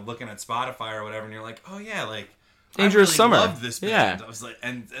or, you know, looking at Spotify or whatever, and you're like, oh, yeah, like, Dangerous I really Summer. loved this band. Yeah. I was like,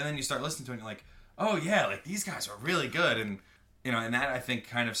 and then you start listening to it, and you're like, oh, yeah, like, these guys are really good. And, you know, and that, I think,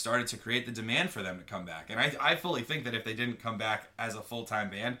 kind of started to create the demand for them to come back. And I fully think that if they didn't come back as a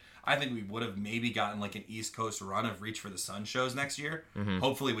full-time band, I think we would have maybe gotten, like, an East Coast run of Reach for the Sun shows next year. Mm-hmm.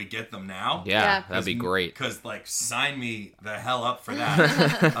 Hopefully we get them now. Yeah, that'd be great. Because, like, sign me the hell up for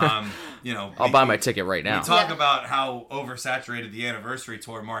that. You know, I'll buy my ticket right now. We talk about how oversaturated the anniversary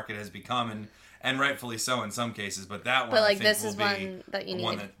tour market has become, and rightfully so in some cases, but that one, But, like, I think, this will is be one that you need.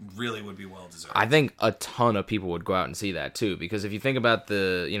 one that really would be well deserved. I think a ton of people would go out and see that too, because if you think about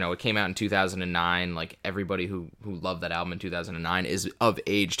it came out in 2009, like everybody who loved that album in 2009 is of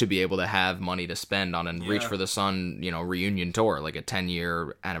age to be able to have money to spend on a Reach for the Sun, reunion tour, like a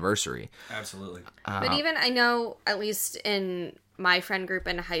 10-year anniversary. Absolutely. But even, I know, at least in my friend group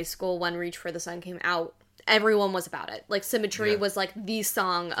in high school, when Reach for the Sun came out, everyone was about it. Like, Symmetry was, like, the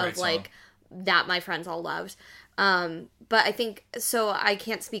song of, like, that my friends all loved. But I think, so I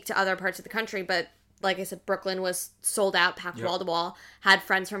can't speak to other parts of the country, but like I said, Brooklyn was sold out, packed wall to wall, had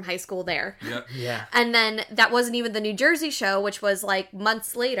friends from high school there. Yep. Yeah. And then that wasn't even the New Jersey show, which was like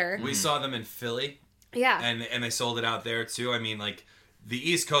months later. We saw them in Philly. Yeah. And they sold it out there too. I mean, like, the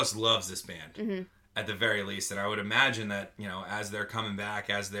East Coast loves this band at the very least. And I would imagine that, as they're coming back,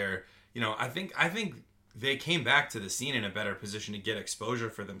 as they're, I think they came back to the scene in a better position to get exposure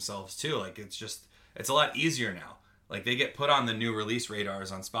for themselves too. Like, it's a lot easier now. Like, they get put on the new release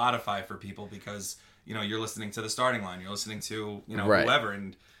radars on Spotify for people because, you're listening to The Starting Line, you're listening to, whoever.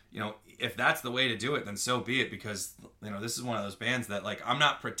 And, if that's the way to do it, then so be it, because, this is one of those bands that, like, I'm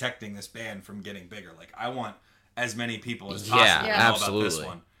not protecting this band from getting bigger. Like, I want as many people as possible to know absolutely. about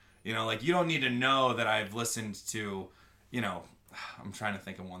this one. Like, you don't need to know that I've listened to, I'm trying to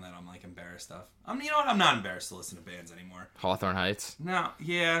think of one that I'm, like, embarrassed of. I'm not embarrassed to listen to bands anymore. Hawthorne Heights. No,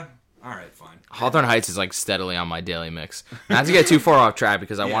 yeah. All right, fine. Hawthorne Heights is, like, steadily on my daily mix. Not to get too far off track,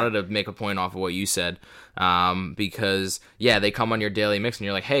 because I wanted to make a point off of what you said. Because, they come on your daily mix, and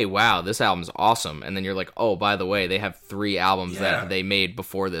you're like, hey, wow, this album's awesome. And then you're like, oh, by the way, they have 3 albums that they made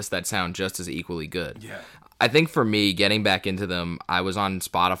before this that sound just as equally good. Yeah. I think for me, getting back into them, I was on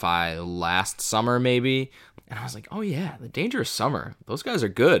Spotify last summer, maybe, and I was like, oh, yeah, The Dangerous Summer. Those guys are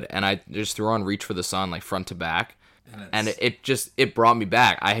good. And I just threw on Reach for the Sun, like, front to back. And it brought me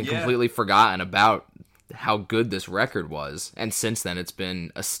back. I had completely forgotten about how good this record was, and since then it's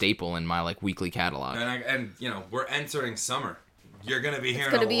been a staple in my, like, weekly catalog. And we're entering summer. You're gonna be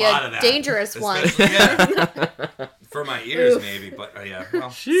hearing a lot of that. Dangerous one. For my ears, maybe, but well,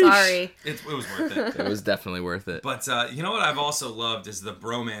 sorry. It was worth it. It was definitely worth it. But you know what I've also loved is the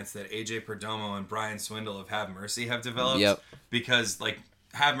bromance that AJ Perdomo and Brian Swindle of Have Mercy have developed. Yep. Because, like,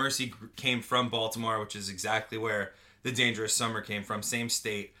 Have Mercy came from Baltimore, which is exactly where the Dangerous Summer came from, same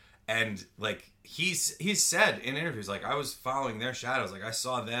state. And like he's said in interviews, like, I was following their shadows. Like, I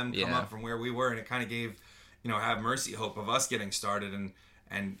saw them come up from where we were, and it kind of gave, Have Mercy hope of us getting started.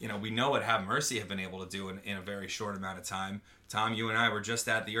 And we know what Have Mercy have been able to do in a very short amount of time. Tom, you and I were just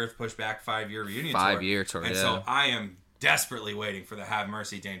at the Earth Pushback 5-year reunion tour. 5-year tour, and so I am desperately waiting for the Have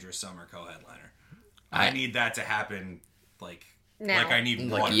Mercy Dangerous Summer co-headliner. I need that to happen like now. I need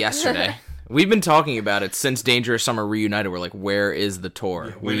water. Like yesterday. We've been talking about it since Dangerous Summer reunited. We're like, where is the tour?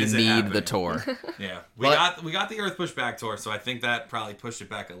 Yeah, when we is it need happening? the tour. Yeah, we got the Earth Pushback tour, so I think that probably pushed it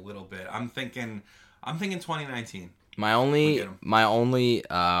back a little bit. I'm thinking 2019. My only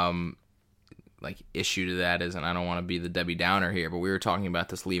like issue to that is, and I don't want to be the Debbie Downer here, but we were talking about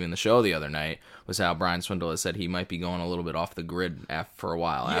this leaving the show the other night, was how Brian Swindle has said he might be going a little bit off the grid for a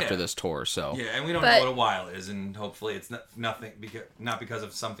while after this tour. So yeah, and we don't know what a while is, and hopefully it's not because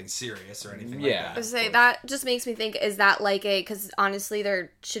of something serious or anything like that. I was say that just makes me think: is that like because honestly, there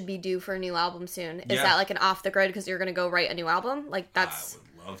should be due for a new album soon. Is that like an off the grid because you're gonna go write a new album? Like that's. I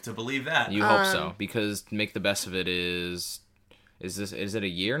would love to believe that. You hope so, because Make the Best of It is it a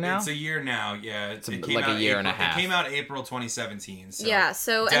year now? It's a year now, yeah. It came like out a year April, and a half. It came out April 2017. So yeah,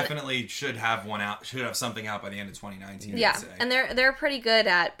 so definitely should have something out by the end of 2019. Yeah, I'd say. and they're pretty good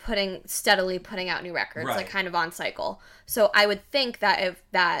at steadily putting out new records, right. like kind of on cycle. So I would think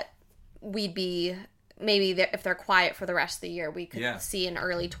that we'd be maybe if they're quiet for the rest of the year, we could see in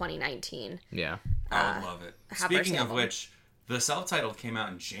early 2019. Yeah, I would love it. Speaking of which, the self-titled came out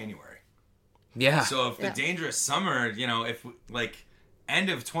in January. Yeah. So if the Dangerous Summer, if end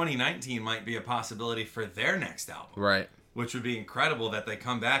of 2019 might be a possibility for their next album. Right. Which would be incredible that they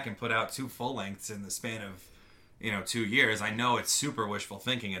come back and put out 2 full lengths in the span of, 2 years. I know it's super wishful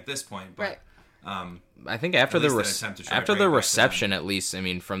thinking at this point, but I think after the reception, at least, I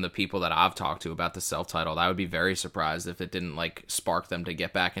mean, from the people that I've talked to about the self-titled, I would be very surprised if it didn't spark them to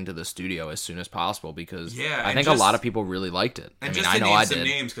get back into the studio as soon as possible, because I think a lot of people really liked it. And I know I did. Some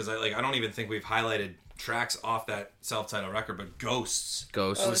names, because I don't even think we've highlighted tracks off that self-titled record, but Ghosts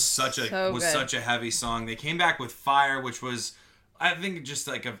was such a heavy song. They came back with Fire, which was, I think, just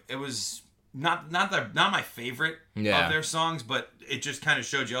it was not my favorite of their songs, but it just kind of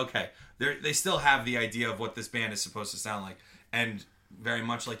showed you, okay, they still have the idea of what this band is supposed to sound like. And very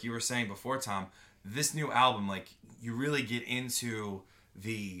much like you were saying before, Tom, this new album, you really get into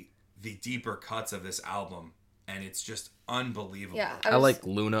the deeper cuts of this album, and it's just unbelievable. Yeah, I like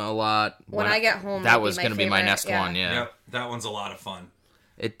Luna a lot. When I Get Home, that was going to be my next one. Yeah, yep, that one's a lot of fun.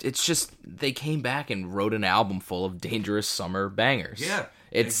 It's just they came back and wrote an album full of Dangerous Summer bangers. Yeah,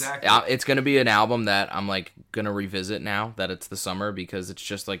 exactly. It's going to be an album that I'm going to revisit now that it's the summer, because it's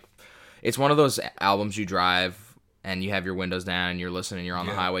just it's one of those albums you drive and you have your windows down and you're listening, you're on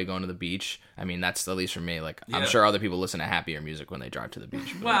the highway going to the beach. I mean, that's at least for me. I'm sure other people listen to happier music when they drive to the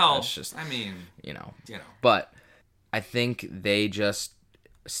beach. Well, it's just, I mean, But I think they just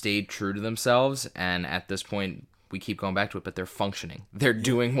stayed true to themselves, and at this point, we keep going back to it, but they're functioning. They're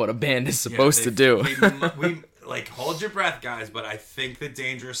doing what a band is supposed to do. Hold your breath, guys, but I think the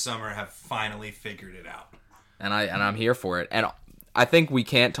Dangerous Summer have finally figured it out. And I'm here for it. And I think we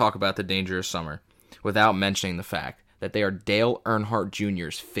can't talk about the Dangerous Summer without mentioning the fact that they are Dale Earnhardt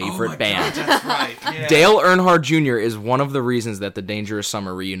Jr.'s favorite band. God, that's right. Yeah. Dale Earnhardt Jr. is one of the reasons that the Dangerous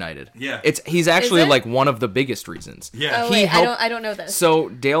Summer reunited. Yeah. He's actually one of the biggest reasons. Yeah. Oh, wait, I don't know this. So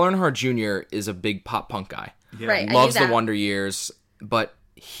Dale Earnhardt Jr. is a big pop punk guy. Yeah. Right. Loves the Wonder Years, but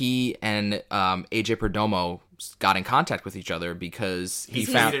he and AJ Perdomo got in contact with each other because he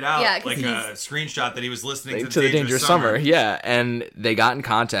found it out a screenshot that he was listening to the Dangerous Summer. Yeah, and they got in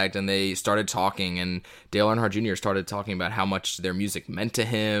contact and they started talking, and Dale Earnhardt Jr. started talking about how much their music meant to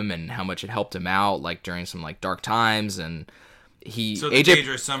him and how much it helped him out during some dark times. And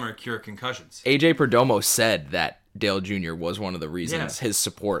Dangerous Summer cured concussions. AJ Perdomo said that Dale Jr. was one of the reasons, his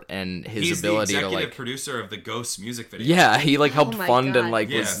support and his ability to He's the executive producer of the Ghosts music video. Yeah, he helped fund God. and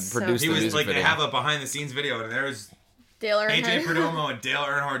was produced the music video. They have a behind the scenes video, and there's Dale Earnhardt. AJ Perdomo and Dale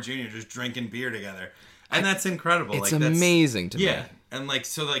Earnhardt Jr. just drinking beer together, and that's incredible. It's amazing to me. Yeah, and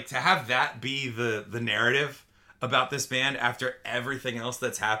to have that be the narrative about this band after everything else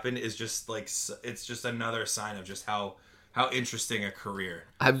that's happened is just it's just another sign of just how interesting a career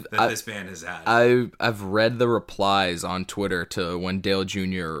this band has had. I've read the replies on Twitter to when Dale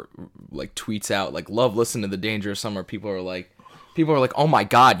Jr. tweets out love listen to the Dangerous Summer. People are like, oh my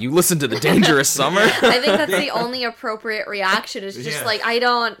God, you listen to the Dangerous Summer? I think that's the only appropriate reaction. Is just I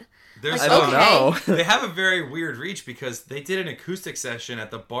don't. There's I don't know. They have a very weird reach because they did an acoustic session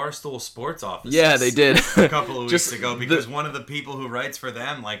at the Barstool Sports office. Yeah, they did. A couple of weeks ago because one of the people who writes for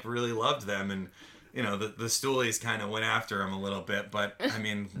them like really loved them, and you know the Stoolies kind of went after them a little bit. But I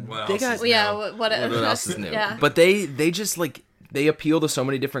mean, what else? Is new? What else is new? Yeah. But they just like they appeal to so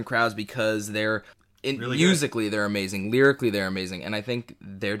many different crowds because they're Really musically they're amazing, lyrically they're amazing, and I think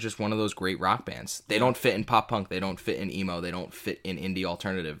they're just one of those great rock bands. They don't fit in pop punk, they don't fit in emo, they don't fit in indie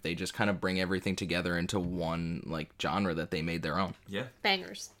alternative. They just kind of bring everything together into one like genre that they made their own. Yeah,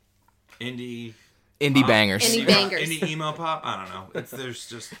 Bangers. Indie Bangers. Indie bangers. Indie emo pop. I don't know. There's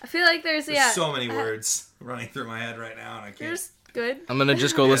just I feel like there's so many words running through my head right now, and I can't. There's good. I'm gonna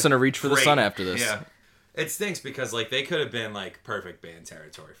just go listen to Reach for the Great. Sun after this. Yeah. It stinks because like they could have been like perfect band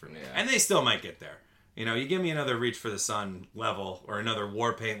territory for me, Yeah. and they still might get there. You know, you give me another Reach for the Sun level or another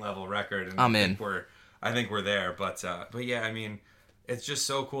Warpaint level record, and I'm I in. think we're there. But yeah, I mean, it's just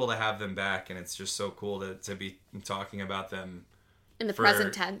so cool to have them back, and it's just so cool to be talking about them In the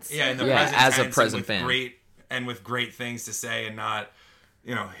present tense. Yeah, in the Yeah, present as a tense, present and fan. with great things to say, and not.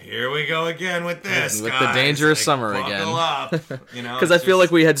 You know, here we go again with this, With guys. the dangerous Like, summer buckle again. up, you know, Because I it's feel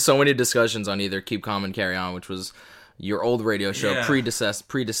just- like we had so many discussions on either Keep Calm and Carry On, which was your old radio show Yeah.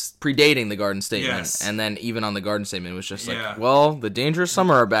 predating the Garden Statement, Yes. and then even on the Garden Statement it was just like, Yeah. well, the Dangerous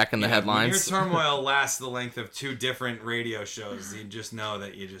Summer are back in the When headlines. your turmoil lasts the length of two different radio shows, you just know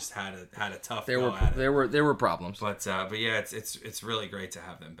that you just had a tough There go were at it. there were problems. But yeah, it's really great to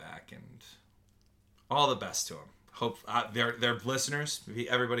have them back, and all the best to them. Hope they're listeners.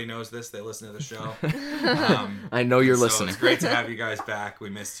 Everybody knows this. They listen to the show. I know you're So listening, it's great to have you guys back. We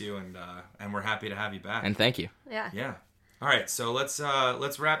missed you, and we're happy to have you back. and thank you. Yeah. Yeah. All right. So let's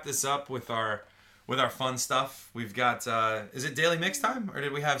wrap this up with our fun stuff. We've got is it Daily Mix time, or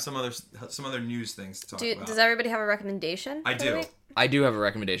did we have some other news things to talk about? Does everybody have a recommendation? I for the do. week? I do have a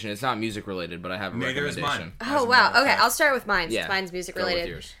recommendation. It's not music related, but I have a Neither is recommendation. mine. Oh As a wow. matter of Okay, fact. I'll start with mine. Yeah. Since mine's music Go with related,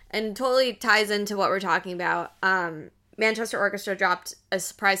 yours. and totally ties into what we're talking about. Manchester Orchestra dropped a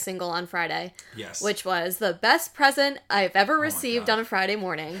surprise single on Friday, Yes. which was the best present I've ever received God. on a Friday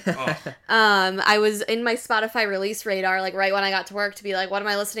morning. Oh, I was in my Spotify release radar, like right when I got to work, to be like, what am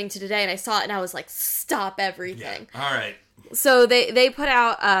I listening to today? And I saw it, and I was like, stop yeah. everything. All right. So they put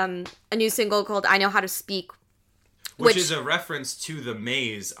out a new single called "I Know How to Speak." Which is a reference to the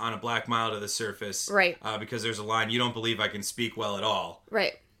maze on A Black Mile to the Surface. Right. Because there's a line, "You don't believe I can speak well at all."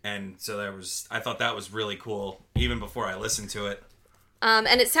 Right. And so I thought that was really cool, even before I listened to it. And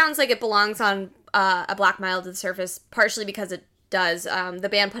it sounds like it belongs on A Black Mile to the Surface, partially because it does. The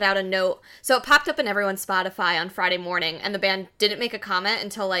band put out a note. So it popped up in everyone's Spotify on Friday morning, and the band didn't make a comment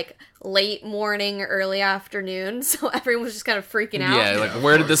until like late morning, early afternoon. So everyone was just kind of freaking out. Yeah, like of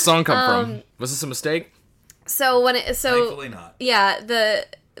where did course. this song come from? Was this a mistake? So Thankfully not. yeah,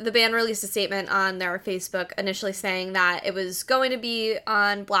 the band released a statement on their Facebook initially saying that it was going to be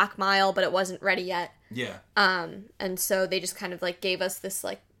on Black Mile, but it wasn't ready yet. Yeah. And so they just kind of like gave us this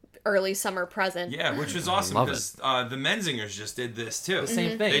like early summer present. Yeah, which was awesome love because the Menzingers just did this too. The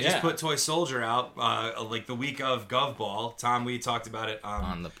same thing, They just yeah. put Toy Soldier out like the week of Gov Ball. Tom, we talked about it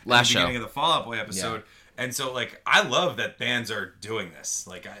On the at last the beginning show. of the Fall Out Boy episode. And so, like, I love that bands are doing this.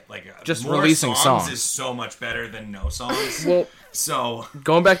 Just more releasing songs. is so much better than no songs. Well, So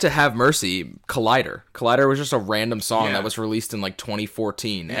going back to Have Mercy, Collider was just a random song Yeah. that was released in like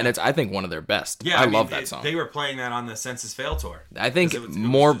 2014, and it's I think one of their best. yeah, I mean, love that song. They were playing that on the Census Fail tour. I think It was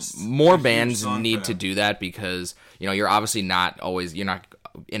more just a huge bands song for need to them. do that because you're obviously you're not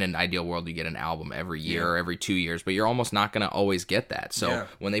in an ideal world you get an album every year or every 2 years, but you're almost not going to always get that. So Yeah.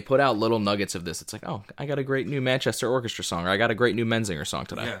 when they put out little nuggets of this, it's like, oh, I got a great new Manchester Orchestra song, or I got a great new Menzinger song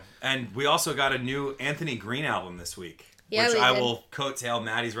today. Yeah, and we also got a new Anthony Green album this week, Yeah, which we I did. will coattail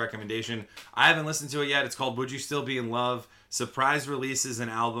Maddie's recommendation. I haven't listened to it yet. It's called "Would You Still Be in Love?" Surprise releases an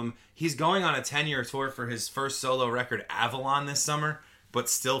album. He's going on a 10-year tour for his first solo record, Avalon, this summer, but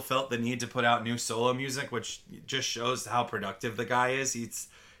still felt the need to put out new solo music, which just shows how productive the guy is.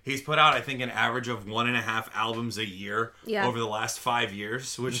 He's put out, I think, an average of 1.5 albums a year over the last 5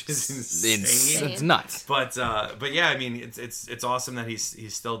 years, which is insane. It's nuts. But yeah, I mean, it's awesome that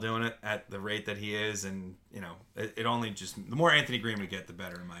he's still doing it at the rate that he is, and it only just the more Anthony Green we get, the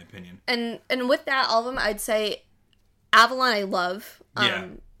better, in my opinion. And with that album, I'd say Avalon I love. Yeah.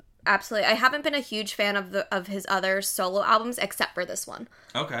 Absolutely. I haven't been a huge fan of his other solo albums except for this one.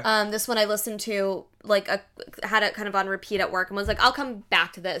 Okay. This one I listened to, like, had it kind of on repeat at work and was like, I'll come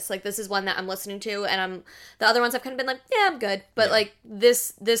back to this. Like, this is one that I'm listening to, and the other ones I've kind of been like, yeah, I'm good. But, like,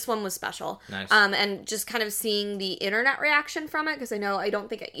 this one was special. Nice. And just kind of seeing the internet reaction from it, because I don't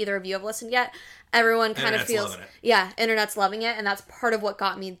think either of you have listened yet. Everyone kind of feels, loving it. yeah, internet's loving it, and that's part of what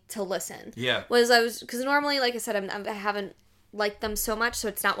got me to listen. Yeah. Because normally, like I said, I haven't liked them so much, so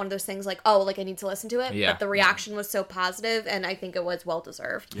it's not one of those things like, oh, like I need to listen to it. Yeah. But the reaction was so positive, and I think it was well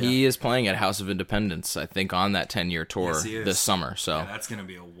deserved. Yeah. He is playing at House of Independence, I think, on that 10-year tour this summer. So yeah, that's gonna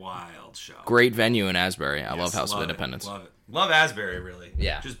be a wild show. Great venue in Asbury. I love House of Independence. Love it. Love Asbury, really.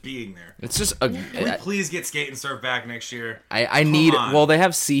 Yeah. Just being there. It's just Can we please get Skate and Surf back next year? I need. Well, they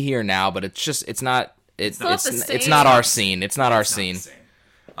have See Here now, but it's not. It's not our scene. It's not our scene.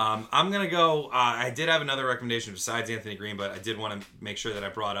 I'm going to go, I did have another recommendation besides Anthony Green, but I did want to make sure that I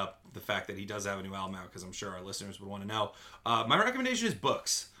brought up the fact that he does have a new album out, because I'm sure our listeners would want to know. My recommendation is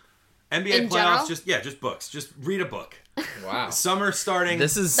books. NBA In playoffs, general? just books. Just read a book. Wow. Summer starting.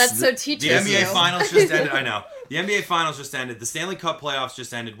 That's so The teachers. NBA Finals just ended. I know. The NBA Finals just ended. The Stanley Cup playoffs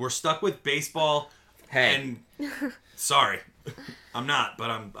just ended. We're stuck with baseball. Hey. And sorry, I'm not,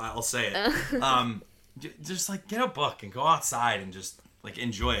 but I'll say it. Just like get a book and go outside and just like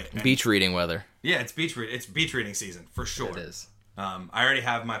enjoy it. And, Beach reading weather. yeah, it's beach reading season for sure. It is. I already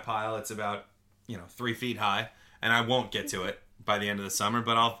have my pile. It's about 3 feet high, and I won't get to it by the end of the summer.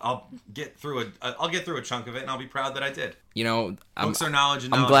 But I'll get through a chunk of it, and I'll be proud that I did. Books are knowledge,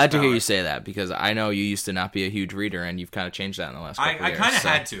 and I'm knowledge glad is to hear power. you say that, because I know you used to not be a huge reader, and you've kind of changed that in the last couple of years. I kind of so.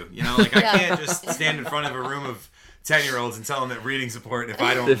 had to, I can't just stand in front of a room of 10-year-olds and tell them that reading's important if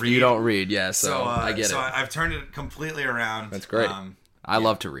I don't If read. you don't read, yeah. So I get it. I've turned it completely around. That's great. I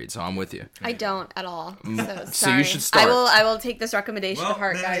love to read, so I'm with you. I don't at all. So, So sorry. you should start. I will take this recommendation to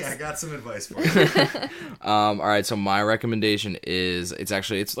heart, guys. I got some advice for you. All right, so my recommendation is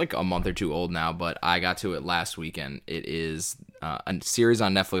it's like a month or two old now, but I got to it last weekend. It is a series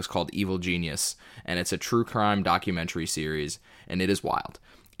on Netflix called Evil Genius, and it's a true crime documentary series, and it is wild.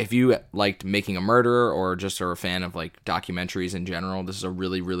 If you liked Making a Murderer or just are a fan of like documentaries in general, this is a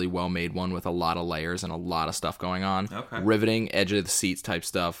really, really well-made one with a lot of layers and a lot of stuff going on. Okay. Riveting, edge of the seats type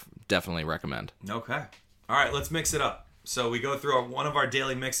stuff. Definitely recommend. Okay. All right, let's mix it up. So we go through one of our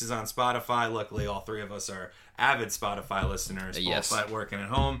daily mixes on Spotify. Luckily, all three of us are avid Spotify listeners, Yes. both at work and at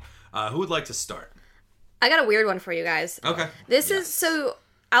home. Who would like to start? I got a weird one for you guys. Okay. This is so.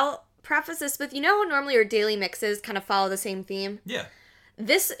 I'll preface this with, how normally your daily mixes kind of follow the same theme. Yeah.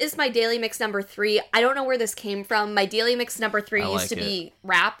 This is my daily mix number 3. I don't know where this came from. My daily mix number 3 used to be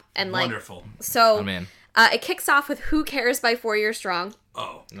rap and like Wonderful. so. Oh, man. It kicks off with "Who Cares" by 4 Year Strong.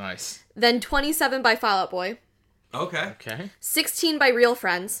 Oh. Nice. Then 27 by Fall Out Boy. Okay. Okay. 16 by Real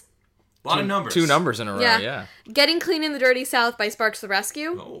Friends. A lot of numbers. 2 numbers in a row, yeah. Getting Clean in the Dirty South by Sparks the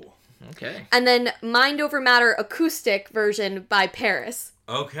Rescue. Oh. Okay. And then Mind Over Matter acoustic version by Paris.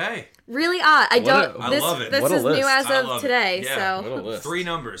 Okay. Really odd. I love it. This What a is list. new as I of love it. today. Yeah. What a So list. 3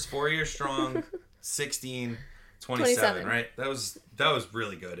 numbers. 4 years strong. 16. 27. Right. That was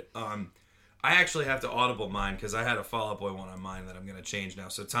really good. I actually have to audible mine because I had a Fall Out Boy one on mine that I'm going to change now.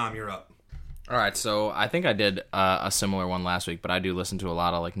 So Tom, you're up. All right, so I think I did a similar one last week, but I do listen to a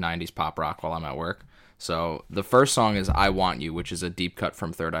lot of like 90s pop rock while I'm at work. So the first song is I Want You, which is a deep cut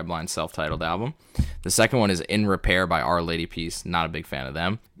from Third Eye Blind's self-titled album. The second one is In Repair by Our Lady Peace. Not a big fan of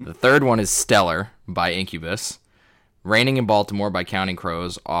them. The third one is Stellar by Incubus. Raining in Baltimore by Counting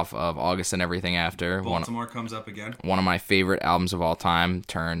Crows off of August and Everything After. Baltimore comes up again. One of my favorite albums of all time.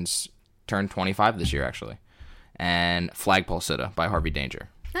 Turned 25 this year, actually. And Flagpole Sitta by Harvey Danger,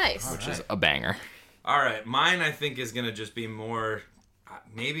 nice. which is a banger. All right. Mine, I think, is going to just be more,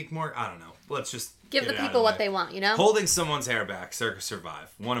 maybe more, I don't know. Let's just Give get the it out of people what way. they want, Holding Someone's Hair Back, Circus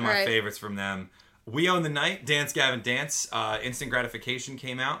Survive. One of my Right. favorites from them. We Own the Night, Dance Gavin Dance. Instant Gratification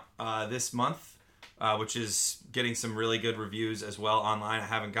came out this month, which is getting some really good reviews as well online. I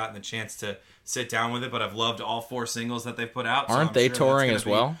haven't gotten the chance to sit down with it, but I've loved all 4 singles that they've put out. so Aren't I'm they sure that's touring gonna as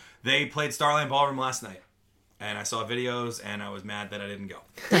be- well? They played Starland Ballroom last night. And I saw videos, and I was mad that I didn't go.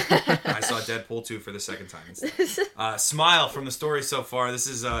 I saw Deadpool 2 for the second time instead. Smile from the story so far. This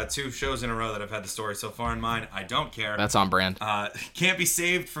is 2 shows in a row that I've had the story so far in mind. I don't care. That's on brand. Can't Be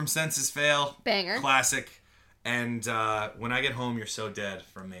Saved from Senses Fail. Banger. Classic. And When I Get Home, You're So Dead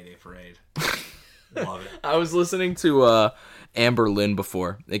from Mayday Parade. Love it. I was listening to Amber Lynn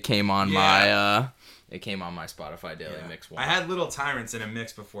before. It came on my Spotify daily mix one. I had Little Tyrants in a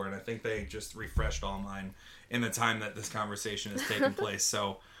mix before, and I think they just refreshed all mine in the time that this conversation has taken place.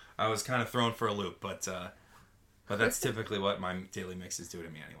 So I was kind of thrown for a loop. But But that's typically what my daily mixes do to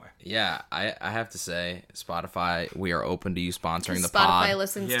me anyway. Yeah, I have to say, Spotify, we are open to you sponsoring the Spotify pod.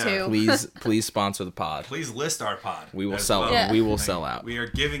 listens Yeah. too. Please sponsor the pod. Please list our pod. We will as sell well. it. We will sell out. We are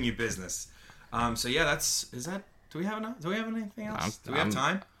giving you business. So yeah, do we have anything else? Do we have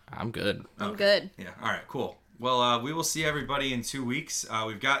time? I'm good. I'm good. Yeah. All right. Cool. Well, we will see everybody in 2 weeks.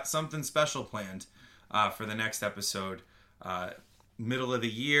 We've got something special planned for the next episode. Middle of the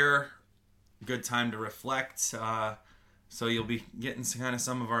year, good time to reflect. So you'll be getting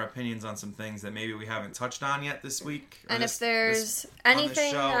some of our opinions on some things that maybe we haven't touched on yet this week. And if there's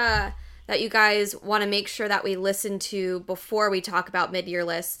anything show. that you guys want to make sure that we listen to before we talk about mid-year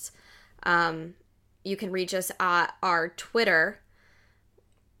lists, you can reach us at our Twitter,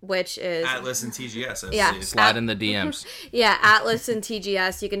 which is at Listen TGS. I Yeah. believe. Slide in the DMs. at Listen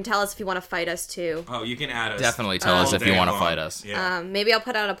TGS. You can tell us if you want to fight us too. Oh, you can add us. Definitely tell us all if you day want to long. fight us. Yeah. Maybe I'll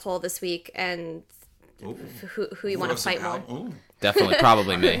put out a poll this week and Ooh. who you want to fight more. Ooh. Definitely,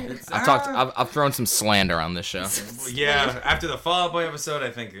 probably me. I've thrown some slander on this show. Yeah, after the Fall Out Boy episode, I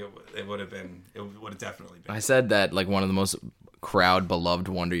think it would have definitely been. I said that like one of the most crowd beloved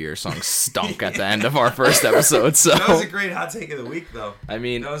Wonder Years songs stunk at the end of our first episode. So That was a great hot take of the week, though. I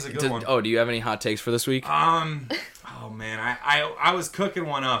mean, that was a good one. Oh, do you have any hot takes for this week? Oh man, I was cooking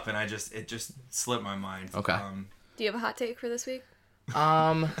one up and it just slipped my mind. Okay. Do you have a hot take for this week?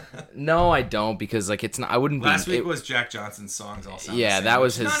 No, I don't, because like it's not. I wouldn't. Last be, week it, was Jack Johnson's songs all sound the Yeah, same, that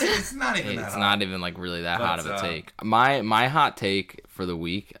was which his. It's not even that It's hot. not even like really that But, hot of a take. My hot take for the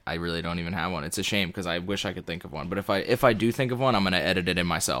week, I really don't even have one. It's a shame because I wish I could think of one. But if I do think of one, I'm gonna edit it in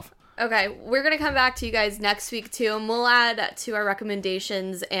myself. Okay, we're going to come back to you guys next week, too, and we'll add to our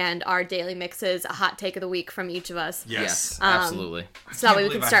recommendations and our daily mixes a hot take of the week from each of us. Yes. Absolutely. So that way we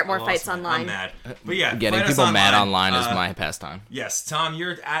Can't can start believe more I fights lost online. I'm mad. But yeah, Getting fight us people mad online is my pastime. Yes, Tom,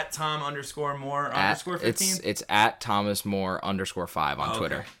 you're at Tom_Moore_15. It's at Thomas Moore _5 on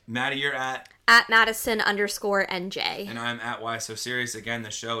Twitter. Maddie, you're at Madison_NJ. and I'm at Why So Serious. Again,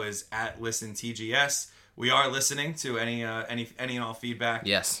 the show is at Listen TGS. We are listening to any and all feedback.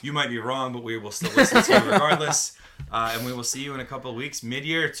 Yes. You might be wrong, but we will still listen to you regardless. And we will see you in a couple of weeks.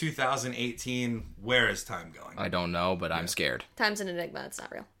 Mid-year 2018, where is time going? I don't know, but I'm scared. Time's an enigma. It's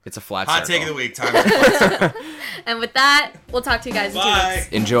not real. It's a flat Hot circle. take of the week. Time. And with that, we'll talk to you guys in 2 Bye. weeks.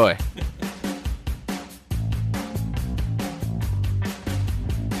 Enjoy.